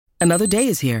Another day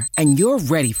is here, and you're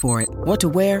ready for it. What to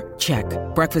wear? Check.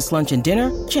 Breakfast, lunch, and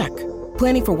dinner? Check.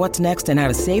 Planning for what's next and how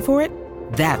to save for it?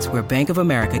 That's where Bank of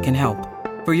America can help.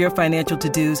 For your financial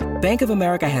to-dos, Bank of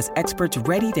America has experts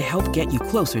ready to help get you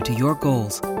closer to your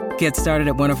goals. Get started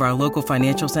at one of our local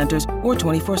financial centers or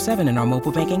 24/7 in our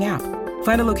mobile banking app.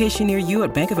 Find a location near you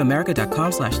at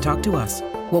bankofamerica.com/talktous.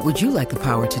 What would you like the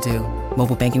power to do?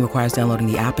 Mobile banking requires downloading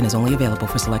the app and is only available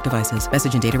for select devices.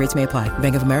 Message and data rates may apply.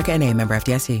 Bank of America N.A., member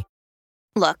FDIC.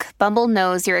 Look, Bumble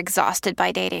knows you're exhausted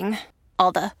by dating.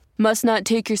 All the must not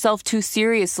take yourself too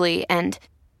seriously and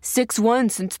 6'1"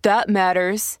 since that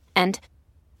matters. And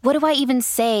what do I even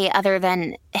say other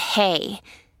than hey?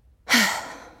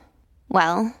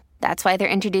 Well, that's why they're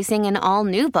introducing an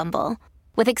all-new Bumble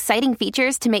with exciting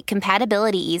features to make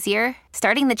compatibility easier,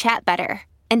 starting the chat better,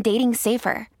 and dating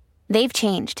safer. They've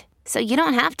changed, so you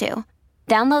don't have to.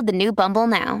 Download the new Bumble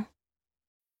now.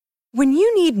 When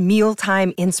you need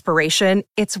mealtime inspiration,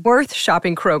 it's worth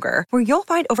shopping Kroger, where you'll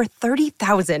find over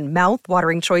 30,000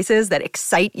 mouth-watering choices that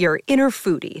excite your inner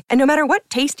foodie. And no matter what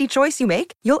tasty choice you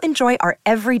make, you'll enjoy our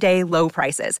everyday low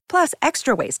prices, plus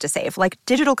extra ways to save, like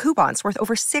digital coupons worth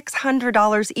over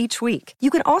 $600 each week. You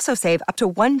can also save up to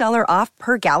 $1 off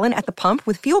per gallon at the pump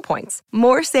with fuel points.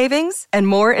 More savings and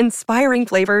more inspiring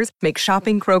flavors make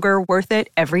shopping Kroger worth it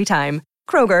every time.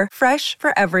 Kroger, fresh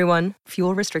for everyone.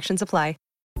 Fuel restrictions apply.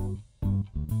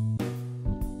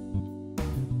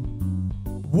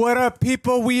 What up,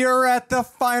 people? We are at the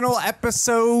final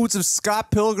episodes of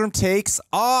Scott Pilgrim Takes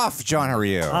Off. John, how are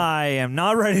you? I am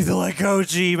not ready to let go,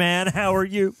 G-Man. How are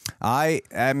you? I'm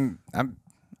gonna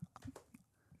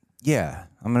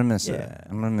miss it.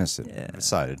 I'm gonna miss it. Yeah. I'm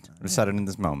excited in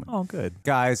this moment. Oh, good.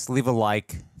 Guys, leave a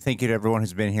like. Thank you to everyone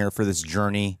who's been here for this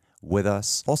journey with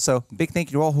us. Also, big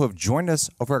thank you to all who have joined us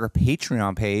over at our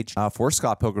Patreon page for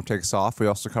Scott Pilgrim Takes Off. We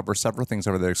also cover several things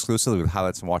over there exclusively with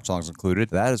highlights and watch-alongs included.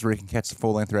 That is where you can catch the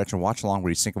full-length reaction watch-along where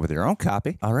you sync it with your own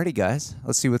copy. Alrighty, guys,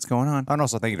 let's see what's going on. And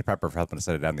also, thank you to Pepper for helping us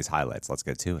edit down these highlights. Let's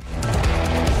get to it.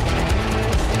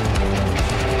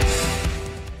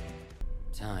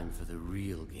 Time for the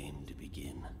real game to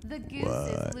begin. The goose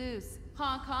is loose.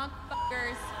 Honk, honk,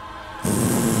 fuckers.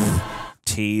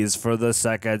 Tease for the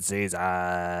second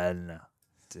season.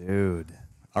 Dude.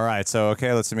 All right, so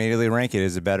let's immediately rank it.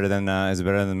 Is it better than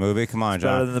the movie? Come on,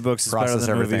 John. Better than the books. It's Process better than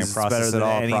everything. movies. Process it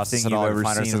all. Process it all. You've ever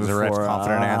Find seen ourselves a rich, before.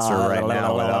 confident answer right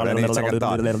now without any second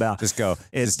thought. Just go.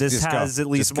 This has at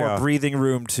least more breathing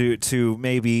room to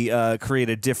maybe create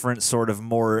a different sort of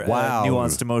more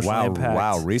nuanced emotional impact.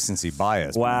 Wow, recency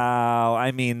bias. Wow.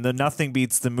 I mean, the nothing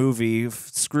beats the movie.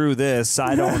 Screw this.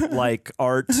 I don't like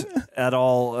art at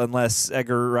all unless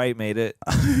Edgar Wright made it.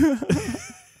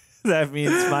 That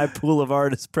means my pool of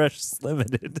art is precious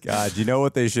limited. God, you know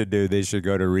what they should do? They should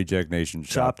go to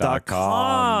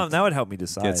rejectnationshop.com. That would help me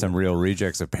decide. Get some real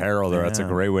Rejects apparel there. That's a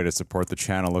great way to support the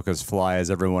channel. Look as fly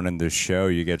as everyone in this show.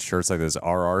 You get shirts like this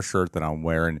RR shirt that I'm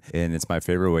wearing, and it's my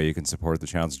favorite way you can support the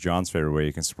channel. It's John's favorite way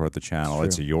you can support the channel.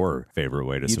 It's your favorite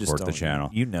way to support the channel.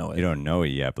 You know it. You don't know it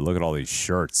yet, but look at all these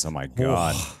shirts. Oh, my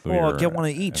God. Well, get one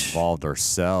of each. Involved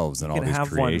ourselves in all these creations.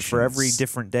 You can have one for every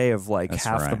different day of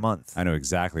half the month. I know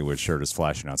exactly which shirt is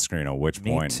flashing on screen at which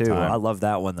Me point too. in time. I love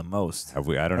that one the most. Have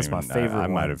we? That's my favorite. I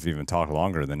might have even talked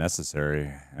longer than necessary,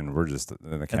 and we're just the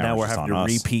and now we're having to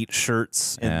repeat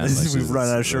shirts. And we've run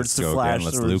out of shirts to flash.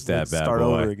 Let's loop that bad start boy.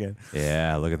 over again.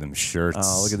 Yeah, look at them shirts.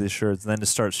 Oh, look at these shirts. And then to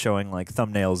start showing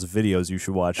thumbnails of videos you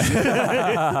should watch. Just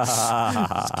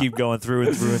keep going through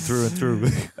and through and through and through.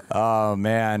 Oh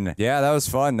man, yeah, that was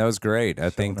fun. That was great.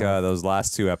 I think those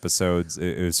last two episodes,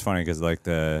 it was funny because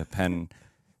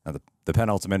the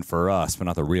penultimate for us, but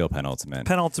not the real penultimate.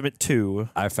 Penultimate 2.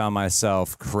 I found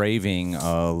myself craving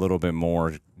a little bit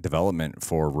more development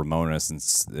for Ramona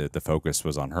since the focus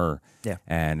was on her. Yeah.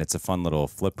 And it's a fun little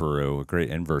flipperoo, a great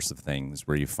inverse of things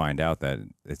where you find out that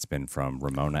it's been from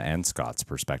Ramona and Scott's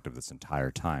perspective this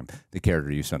entire time. The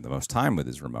character you spent the most time with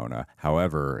is Ramona.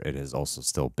 However, it has also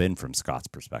still been from Scott's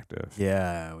perspective.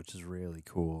 Yeah, which is really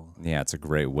cool. Yeah, it's a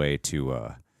great way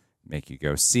to make you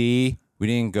go, see, we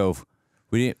didn't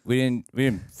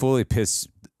fully piss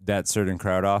that certain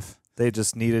crowd off. They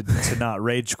just needed to not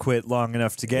rage quit long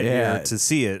enough to get here to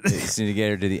see it. They just need to get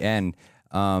her to the end.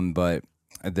 But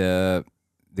the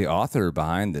author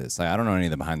behind this, I don't know any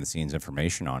of the behind the scenes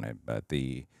information on it, but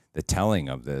the telling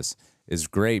of this is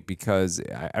great because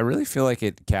I really feel like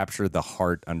it captured the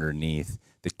heart underneath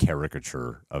the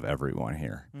caricature of everyone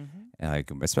here. Mm-hmm. And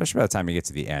especially by the time you get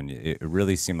to the end, it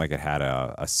really seemed like it had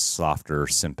a softer,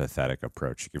 sympathetic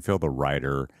approach. You can feel the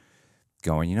writer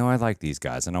going, I like these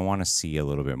guys, and I want to see a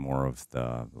little bit more of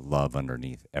the love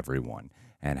underneath everyone,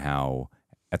 and how,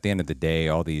 at the end of the day,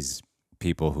 all these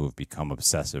people who have become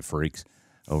obsessive freaks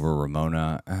over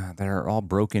Ramona, they're all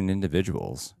broken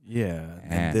individuals. Yeah,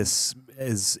 and this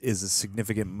is a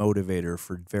significant motivator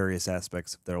for various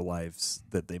aspects of their lives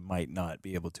that they might not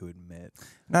be able to admit.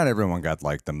 Not everyone got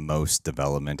like the most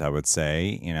development, I would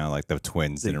say. You know, like the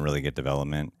twins didn't really get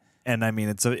development. And I mean,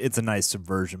 it's a nice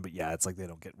subversion, but yeah, it's like they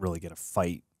don't really get a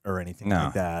fight or anything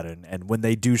like that. And when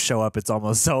they do show up, it's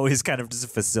almost always kind of just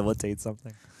facilitate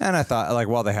something. And I thought, like,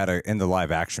 while they had in the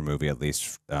live action movie, at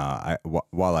least,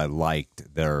 while I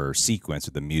liked their sequence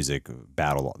with the music the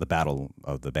battle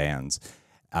of the bands,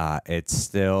 they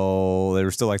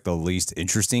were still like the least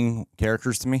interesting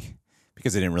characters to me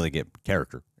because they didn't really get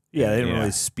character. Yeah, they didn't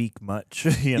really speak much.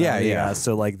 Yeah.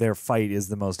 So like their fight is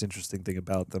the most interesting thing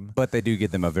about them. But they do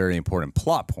give them a very important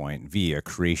plot point via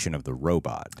creation of the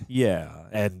robot. Yeah,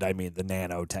 and I mean the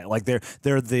nanotech. Like they're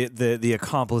the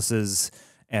accomplices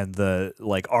and the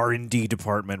like R&D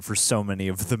department for so many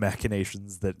of the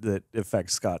machinations that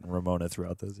affect Scott and Ramona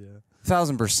throughout this. Yeah.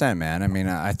 1,000%, man. I mean,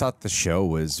 I thought the show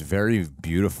was very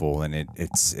beautiful, and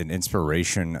it's an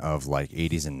inspiration of like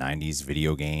 80s and 90s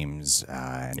video games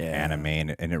and anime,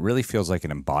 and it really feels like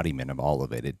an embodiment of all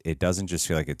of it. It doesn't just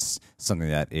feel like it's something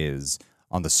that is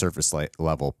on the surface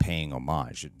level paying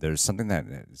homage. There's something that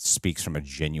speaks from a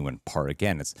genuine part.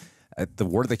 Again, it's the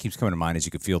word that keeps coming to mind is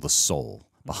you could feel the soul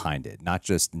behind it, not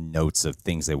just notes of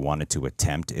things they wanted to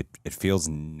attempt. It feels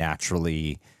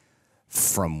naturally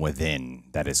from within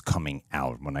that is coming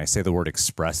out. When I say the word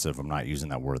expressive, I'm not using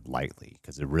that word lightly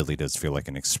because it really does feel like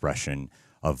an expression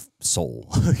of soul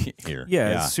here.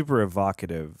 Yeah, it's super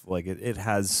evocative. Like it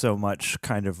has so much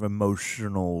kind of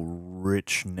emotional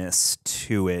richness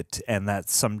to it, and that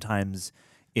sometimes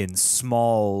in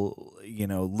small,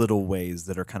 little ways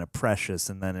that are kind of precious,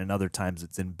 and then in other times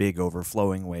it's in big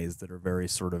overflowing ways that are very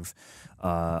sort of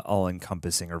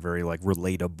all-encompassing or very like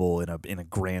relatable in a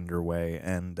grander way.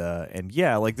 And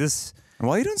yeah, like this. And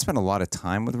while you don't spend a lot of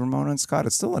time with Ramona and Scott,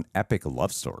 it's still an epic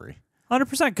love story.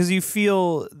 100%, because you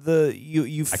feel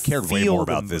you I cared way more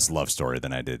about this love story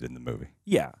than I did in the movie.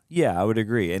 Yeah, I would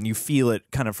agree. And you feel it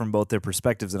kind of from both their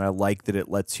perspectives, and I like that it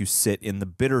lets you sit in the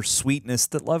bittersweetness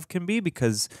that love can be,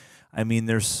 because, I mean,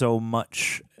 there's so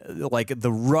much, like,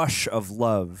 the rush of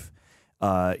love,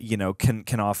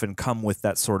 can often come with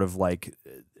that sort of, like,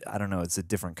 I don't know, it's a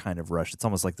different kind of rush. It's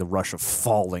almost like the rush of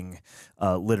falling,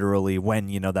 literally, when,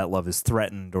 that love is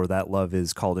threatened or that love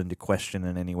is called into question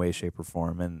in any way, shape, or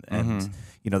form. And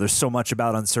there's so much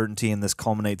about uncertainty, and this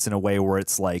culminates in a way where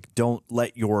it's like, don't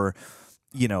let your,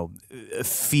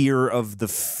 fear of the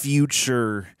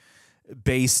future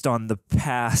based on the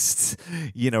past,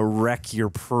 wreck your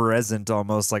present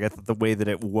almost. Like I thought the way that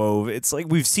it wove, it's like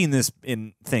we've seen this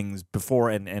in things before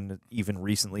and even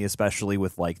recently, especially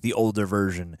with like the older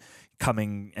version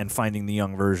coming and finding the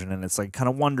young version, and it's like kind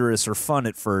of wondrous or fun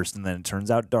at first, and then it turns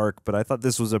out dark. But I thought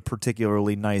this was a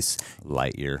particularly nice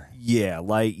Lightyear. Yeah,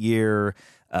 Lightyear.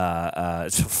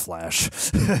 Flash.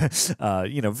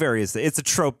 Various. It's a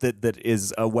trope that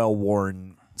is a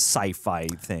well-worn sci-fi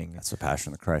thing. That's what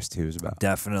Passion of the Christ 2 is about.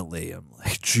 Definitely. I'm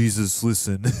like, Jesus,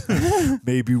 listen,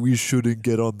 maybe we shouldn't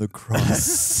get on the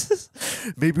cross.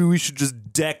 Maybe we should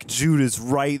just deck Judas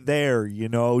right there,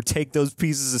 take those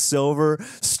pieces of silver,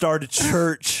 start a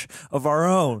church of our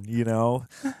own,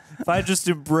 If I just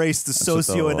embrace the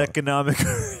socioeconomic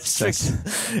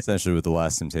restrictions. Essentially what The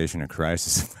Last Temptation of Christ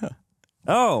is about.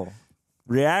 Oh,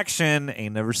 reaction.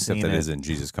 Ain't never seen Except it. that isn't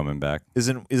Jesus coming back.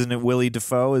 Isn't it Willie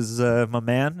Defoe is my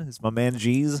man? Is my man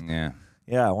G's? Yeah.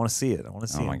 Yeah, I want to see it.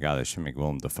 Oh my God, they should make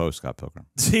Willem Dafoe Scott Pilgrim.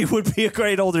 He would be a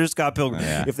great older Scott Pilgrim.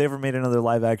 Yeah. If they ever made another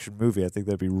live action movie, I think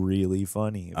that'd be really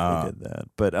funny if they did that.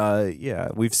 But yeah,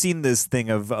 we've seen this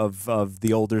thing of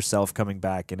the older self coming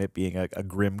back and it being a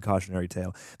grim cautionary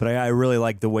tale. But I really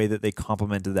like the way that they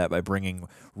complemented that by bringing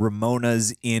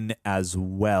Ramona's in as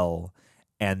well.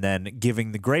 And then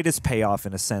giving the greatest payoff,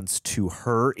 in a sense, to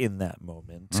her in that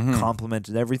moment,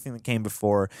 complemented everything that came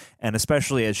before, and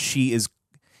especially as she is,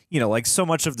 like so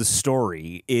much of the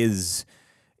story is,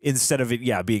 instead of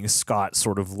it, being Scott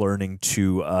sort of learning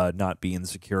to not be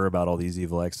insecure about all these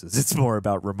evil exes, it's more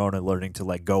about Ramona learning to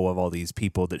let go of all these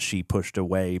people that she pushed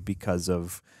away because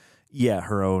of,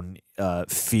 her own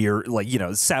fear, like,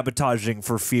 sabotaging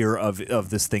for fear of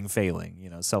this thing failing,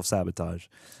 self-sabotage.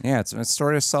 Yeah, it's a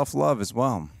story of self-love as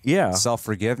well. Yeah.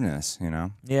 Self-forgiveness,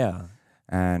 Yeah.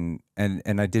 And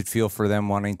I did feel for them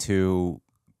wanting to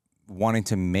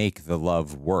make the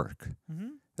love work.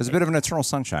 There's a bit of an Eternal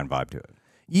Sunshine vibe to it.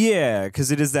 Yeah,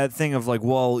 because it is that thing of like,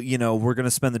 well, we're going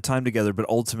to spend the time together, but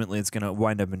ultimately it's going to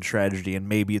wind up in tragedy, and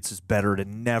maybe it's just better to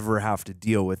never have to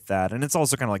deal with that. And it's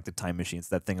also kind of like the time machine. It's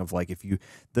that thing of like, if you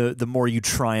the more you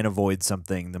try and avoid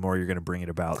something, the more you're going to bring it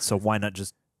about. So why not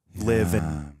just live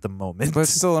in the moment? But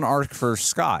it's still an arc for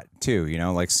Scott too,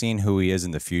 like seeing who he is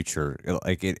in the future.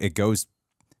 Like it goes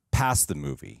past the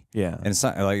movie. Yeah. And it's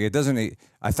not like it doesn't.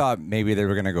 I thought maybe they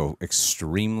were going to go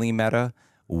extremely meta,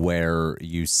 where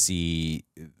you see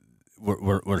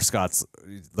where Scott's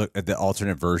the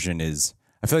alternate version is.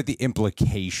 I feel like the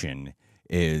implication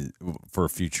is for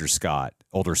future Scott,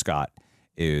 older Scott,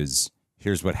 is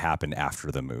here's what happened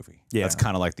after the movie. Yeah. That's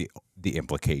kind of like the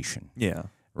implication. Yeah.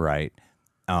 Right.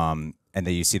 And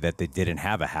then you see that they didn't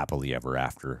have a happily ever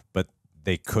after, but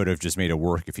they could have just made it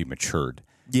work if he matured.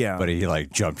 Yeah. But he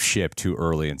like jumped ship too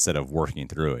early instead of working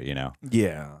through it,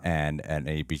 Yeah. And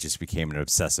he just became an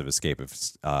obsessive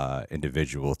escapist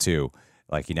individual too.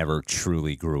 Like he never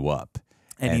truly grew up.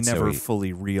 And he so never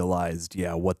fully realized,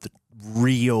 what the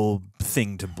real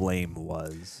thing to blame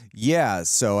was. Yeah,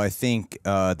 so I think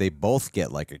they both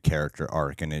get like a character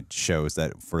arc, and it shows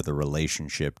that for the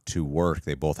relationship to work,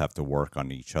 they both have to work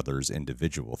on each other's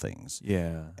individual things.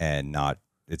 Yeah. And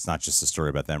it's not just a story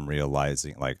about them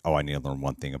realizing like, oh, I need to learn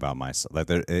one thing about myself. Like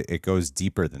it goes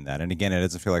deeper than that. And again, it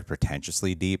doesn't feel like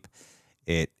pretentiously deep.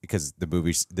 Because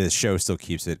the show still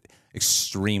keeps it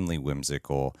extremely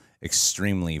whimsical,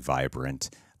 extremely vibrant.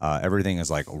 Everything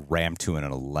is like ramped to an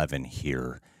 11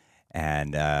 here.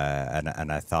 And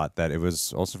I thought that it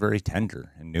was also very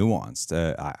tender and nuanced.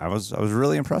 I was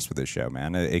really impressed with this show,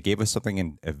 man. It gave us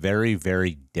something very,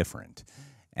 very different.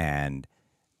 And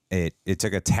it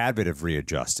took a tad bit of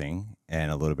readjusting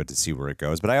and a little bit to see where it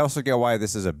goes. But I also get why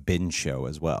this is a binge show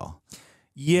as well.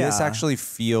 Yeah. This actually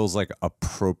feels like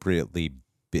appropriately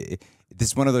this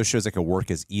is one of those shows that could work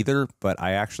as either, but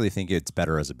I actually think it's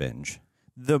better as a binge.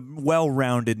 The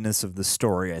well-roundedness of the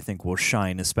story, I think, will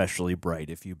shine especially bright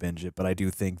if you binge it. But I do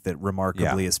think that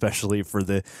remarkably, especially for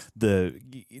the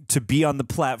to be on the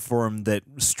platform that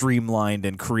streamlined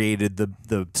and created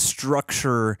the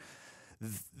structure,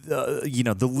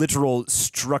 the literal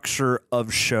structure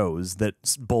of shows that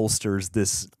bolsters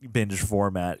this binge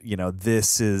format.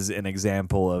 This is an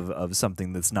example of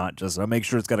something that's not just, I'll make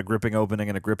sure it's got a gripping opening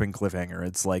and a gripping cliffhanger.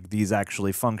 It's like these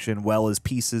actually function well as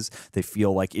pieces. They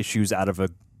feel like issues out of a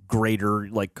greater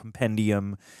like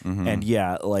compendium. And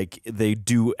like they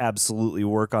do absolutely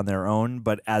work on their own,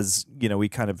 but as we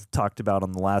kind of talked about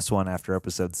on the last one after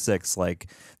episode 6,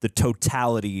 like the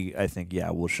totality I think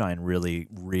will shine really,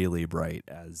 really bright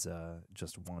as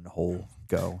just one whole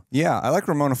go. I like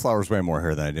Ramona Flowers way more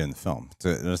here than I did in the film.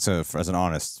 As an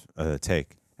honest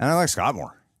take. And I like Scott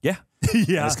more. Yeah. And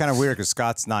it's kind of weird because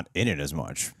Scott's not in it as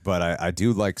much, but I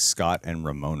do like Scott and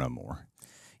Ramona more.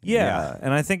 Yeah,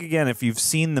 and I think again, if you've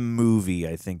seen the movie,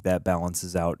 I think that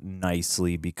balances out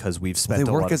nicely because we've spent.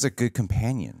 They work as a good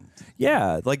companion.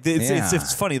 Yeah, like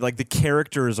it's funny. Like the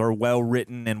characters are well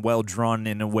written and well drawn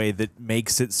in a way that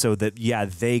makes it so that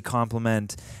they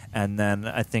complement. And then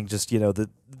I think just the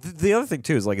other thing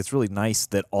too is like it's really nice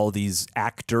that all these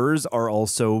actors are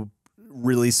also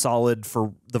really solid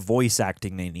for the voice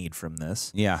acting they need from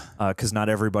this. Yeah, because not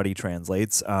everybody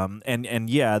translates. And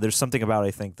there's something about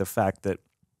I think the fact that.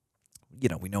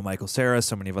 We know Michael Cera.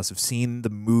 So many of us have seen the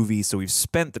movie, so we've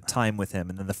spent the time with him.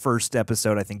 And then the first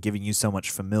episode, I think, giving you so much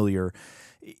familiar.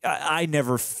 I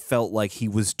never felt like he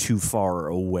was too far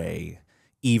away,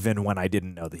 even when I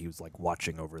didn't know that he was like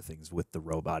watching over things with the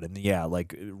robot. And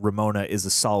like Ramona is a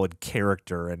solid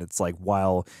character, and it's like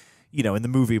while. In the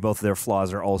movie, both of their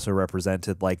flaws are also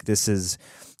represented. Like this is,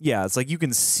 it's like you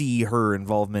can see her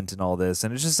involvement in all this,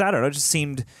 and it's just I don't know. It just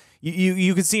seemed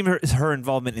you could see her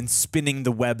involvement in spinning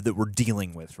the web that we're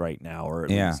dealing with right now, or at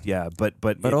least,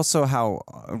 but also how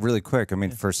really quick. I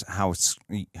mean, first how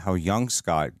young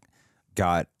Scott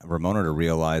got Ramona to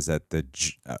realize that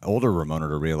older Ramona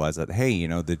to realize that hey,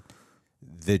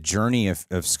 the journey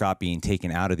of Scott being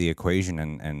taken out of the equation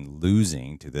and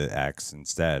losing to the X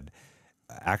instead.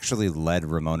 Actually led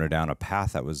Ramona down a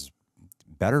path that was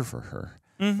better for her,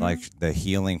 like the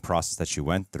healing process that she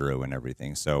went through and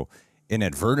everything. So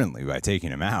inadvertently, by taking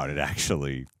him out,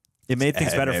 it made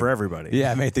things better for everybody.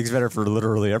 Yeah, it made things better for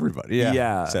literally everybody.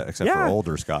 Yeah, except for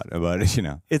older Scott. But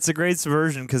it's a great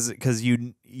subversion because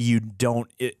you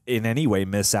don't in any way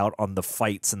miss out on the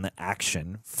fights and the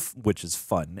action, which is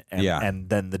fun. And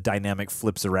then the dynamic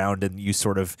flips around, and you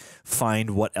sort of find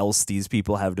what else these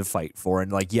people have to fight for.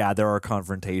 And there are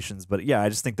confrontations, but I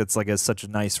just think that's like such a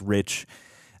nice, rich.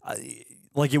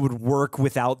 like it would work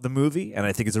without the movie, and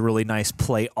I think it's a really nice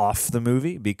play off the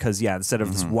movie because instead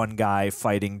of this one guy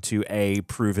fighting to A,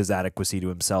 prove his adequacy to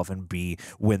himself, and B,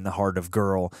 win the heart of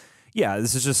girl. Yeah,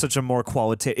 this is just such a more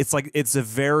qualitative. It's like it's a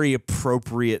very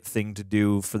appropriate thing to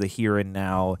do for the here and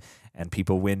now. And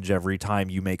people whinge every time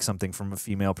you make something from a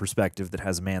female perspective that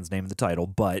has a man's name in the title.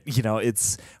 But,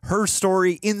 it's her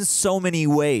story in so many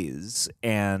ways.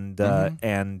 And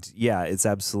it's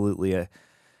absolutely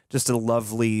just a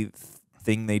lovely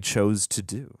thing they chose to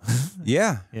do.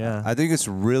 Yeah. Yeah. I think it's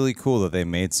really cool that they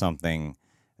made something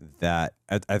that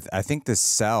I think the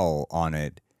sell on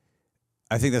it,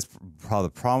 I think that's probably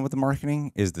the problem with the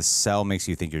marketing is the sell makes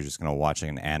you think you're just going to watch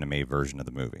an anime version of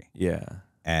the movie. Yeah.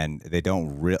 And they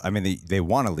don't really, I mean, they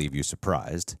want to leave you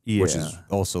surprised, which is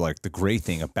also like the great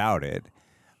thing about it.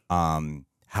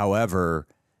 However,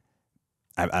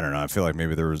 I don't know. I feel like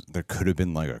maybe there could have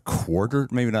been like a quarter,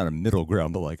 maybe not a middle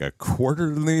ground, but like a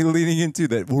quarter leading into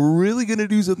that. We're really going to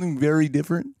do something very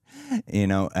different,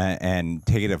 and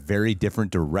take it a very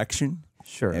different direction.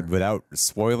 Sure. And without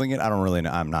spoiling it, I don't really know.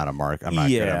 I'm not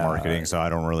good at marketing, so I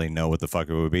don't really know what the fuck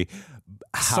it would be.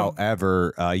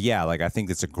 However, like I think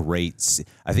it's a great.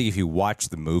 I think if you watch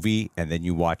the movie and then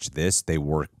you watch this, they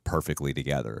work perfectly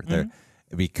together.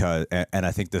 Because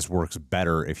I think this works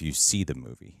better if you see the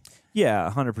movie.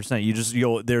 Yeah,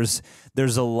 100%.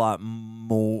 There's a lot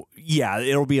more. Yeah,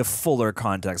 it'll be a fuller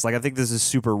context. Like I think this is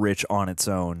super rich on its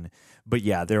own, but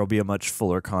yeah, there'll be a much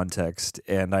fuller context.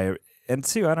 And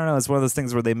too, I don't know. It's one of those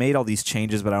things where they made all these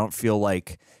changes, but I don't feel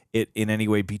like it in any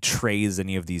way betrays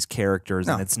any of these characters.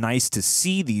 No. And it's nice to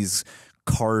see these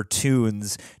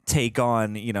cartoons take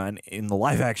on, and in the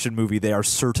live action movie, they are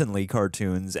certainly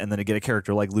cartoons. And then to get a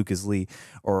character like Lucas Lee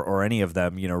or any of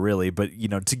them, really, but,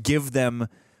 to give them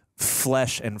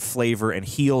flesh and flavor and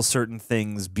heal certain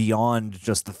things beyond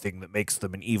just the thing that makes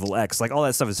them an evil X. Like all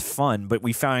that stuff is fun, but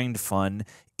we find fun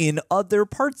in other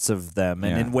parts of them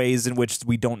and in ways in which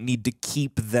we don't need to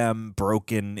keep them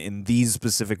broken in these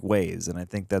specific ways. And I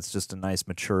think that's just a nice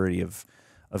maturity of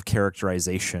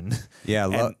characterization.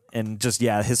 Yeah. And just,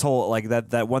 his whole, like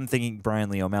that one thing Brian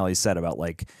Lee O'Malley said about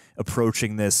like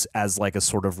approaching this as like a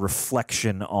sort of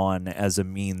reflection on as a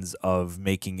means of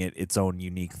making it its own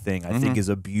unique thing, I think is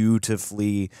a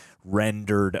beautifully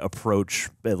rendered approach,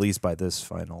 at least by this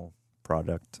final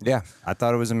product. Yeah. I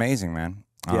thought it was amazing, man.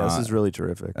 Yeah, this is really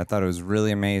terrific. I thought it was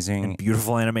really amazing. And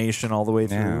beautiful animation all the way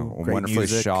through. Yeah, great wonderfully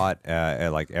music. shot.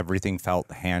 Like everything felt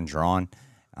hand-drawn.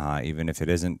 Even if it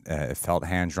isn't, it felt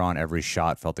hand-drawn. Every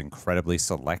shot felt incredibly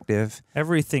selective.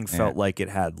 Everything felt like it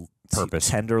had purpose,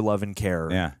 tender love and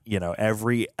care. Yeah.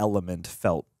 Every element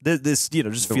felt this.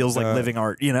 Just feels like living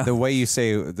art. The way you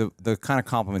say the kind of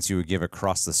compliments you would give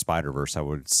across the Spider-Verse, I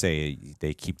would say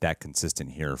they keep that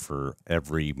consistent here for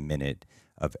every minute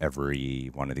of every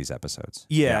one of these episodes.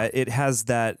 Yeah. It has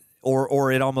that.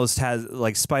 Or it almost has,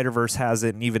 like Spider-Verse has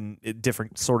it, and even a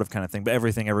different sort of kind of thing, but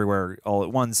everything everywhere all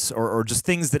at once, or just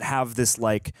things that have this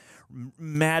like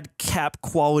madcap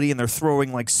quality, and they're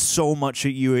throwing like so much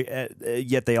at you,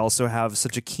 yet they also have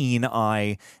such a keen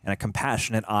eye and a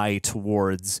compassionate eye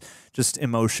towards just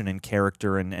emotion and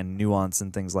character and nuance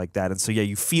and things like that. And so,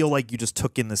 you feel like you just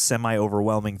took in the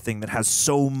semi-overwhelming thing that has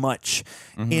so much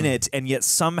in it, and yet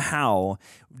somehow,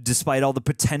 despite all the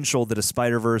potential that a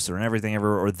Spider-Verse or an Everything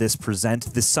Everywhere or this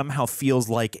present, this somehow feels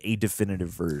like a definitive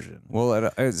version.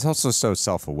 Well, it's also so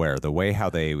self-aware. The way how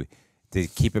they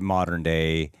keep it modern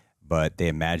day, but they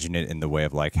imagine it in the way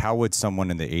of like, how would someone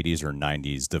in the 80s or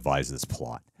 90s devise this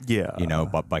plot? Yeah.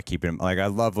 But by keeping like, I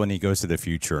love when he goes to the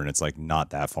future and it's like not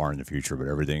that far in the future, but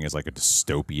everything is like a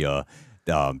dystopia.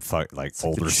 Like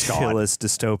older Scott, chillest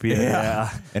dystopia.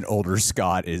 Yeah. And older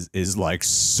Scott is like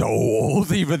so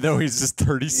old, even though he's just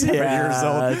 37 years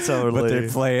old. Totally. But they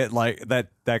play it like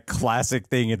that classic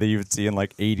thing that you would see in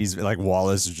like 80s, like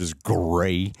Wallace is just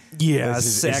gray. Yeah,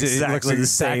 exactly the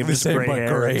same, but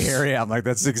gray hair. Yeah, I'm like,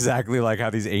 that's exactly like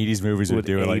how these 80s movies would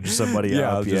do it. Like somebody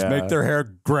up. Just make their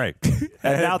hair gray.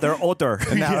 And now they're older.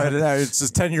 And now it's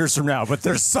just 10 years from now, but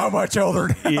they're so much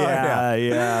older now.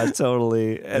 Yeah,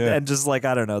 totally. And just like,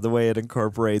 I don't know, the way it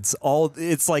incorporates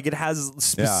it's like it has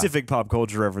specific pop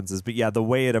culture references, but the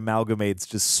way it amalgamates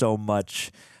just so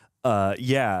much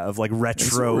of like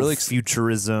retro really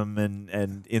futurism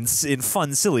and in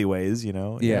fun, silly ways,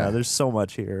 there's so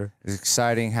much here. It's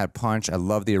exciting, had punch. I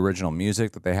love the original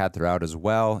music that they had throughout as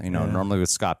well. Normally with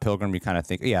Scott Pilgrim, you kind of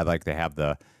think, like they have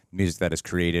the music that is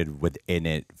created within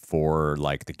it for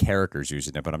like the characters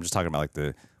using it, but I'm just talking about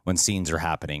like when scenes are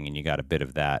happening and you got a bit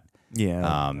of that.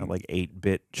 Yeah, like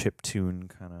 8-bit chiptune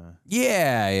kind of.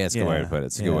 Yeah, it's a good way to put it.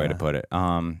 It's a good way to put it.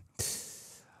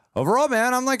 Overall,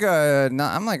 man, I'm like a, I don't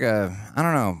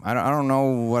know. I don't know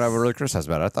what I would really criticize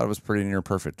about it. I thought it was pretty near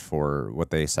perfect for what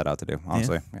they set out to do,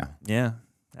 honestly. Yeah,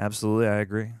 absolutely. I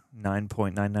agree.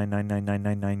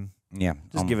 9.999999. Yeah.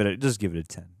 Just give it a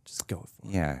 10. Just go for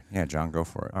it. Yeah, John, go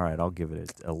for it. All right, I'll give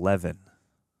it 11.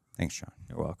 Thanks, John.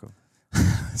 You're welcome.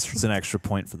 It's an extra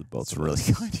point for the both. It's really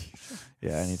good.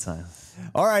 Yeah, anytime.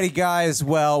 Alrighty, guys.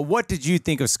 Well, what did you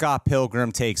think of Scott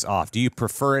Pilgrim Takes Off? Do you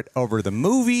prefer it over the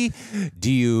movie? Do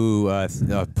you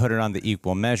put it on the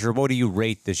equal measure? What do you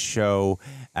rate the show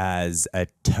as a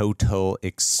total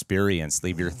experience?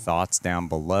 Leave your thoughts down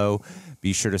below.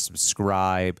 Be sure to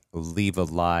subscribe, leave a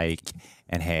like,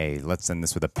 and hey, let's end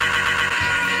this with a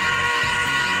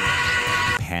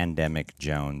Pandemic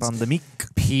Jones. Pandemic.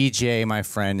 PJ, my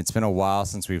friend, it's been a while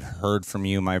since we've heard from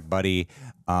you, my buddy.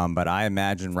 But I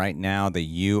imagine right now that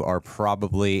you are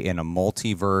probably in a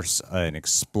multiverse and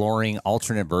exploring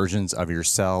alternate versions of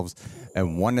yourselves.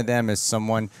 And one of them is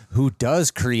someone who does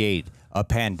create a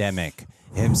pandemic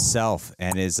himself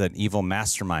and is an evil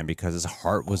mastermind because his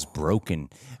heart was broken.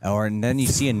 And then you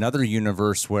see another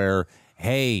universe where,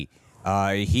 hey,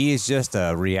 he is just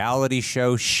a reality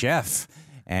show chef.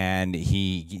 And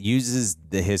he uses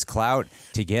his clout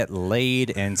to get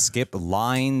laid and skip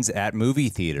lines at movie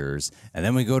theaters. And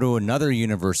then we go to another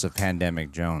universe of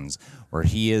Pandemic Jones, where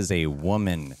he is a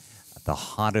woman, the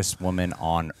hottest woman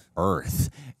on Earth.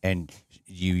 And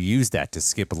you use that to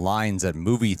skip lines at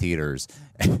movie theaters.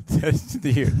 It's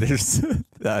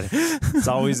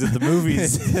always at the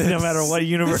movies, no matter what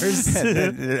universe.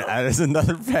 There's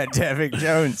another Pandemic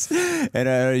Jones, and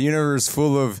a universe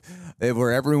full of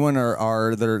where everyone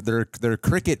they're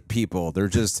cricket people. They're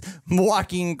just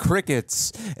walking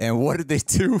crickets. And what did they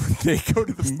do? They go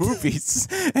to the movies,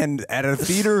 and at a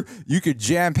theater you could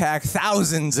jam pack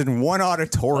thousands in one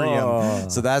auditorium.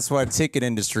 So that's why ticket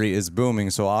industry is booming.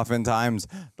 So oftentimes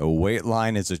the wait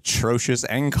line is atrocious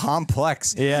and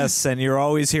complex. Yes, and you're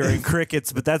always hearing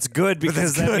crickets, but that's good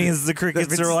because that means the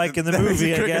crickets are like in the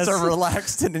movie. The crickets are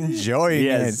relaxed and enjoying it.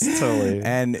 Yes, totally.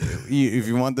 And if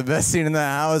you want the best scene in the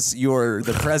house, you're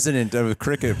the president of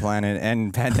Cricket Planet,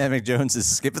 and Pandemic Jones is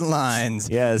skipping lines.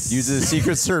 Yes. Uses the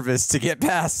Secret Service to get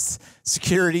past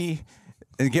security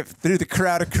and get through the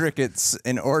crowd of crickets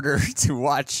in order to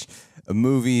watch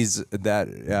movies that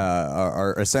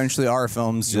are essentially our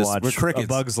films, just with crickets. A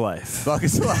Bug's Life.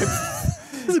 Bug's Life.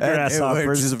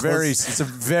 It's a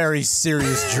very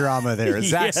serious drama there.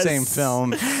 Exact same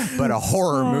film, but a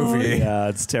horror movie. Yeah,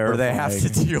 it's terrible. Where they have to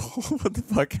deal with the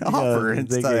fucking hopper and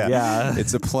stuff. Yeah.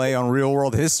 It's a play on real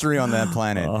world history on that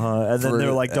planet. And then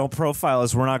they're like, don't profile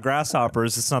us. We're not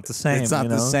grasshoppers. It's not the same. It's not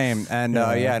the same. And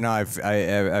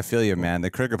I feel you, man.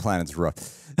 The Cricket Planet's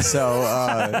rough.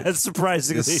 So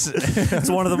surprisingly, it's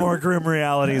one of the more grim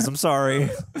realities. I'm sorry,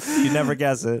 you never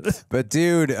guess it. But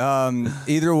dude,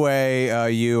 either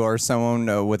way, you are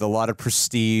someone with a lot of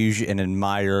prestige and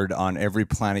admired on every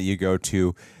planet you go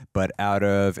to. But out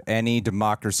of any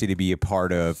democracy to be a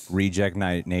part of, Reject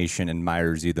Nation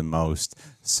admires you the most.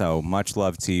 So much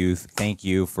love to you. Thank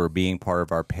you for being part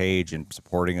of our page and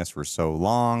supporting us for so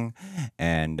long.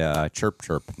 And chirp,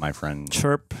 chirp, my friend.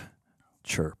 Chirp,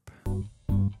 chirp.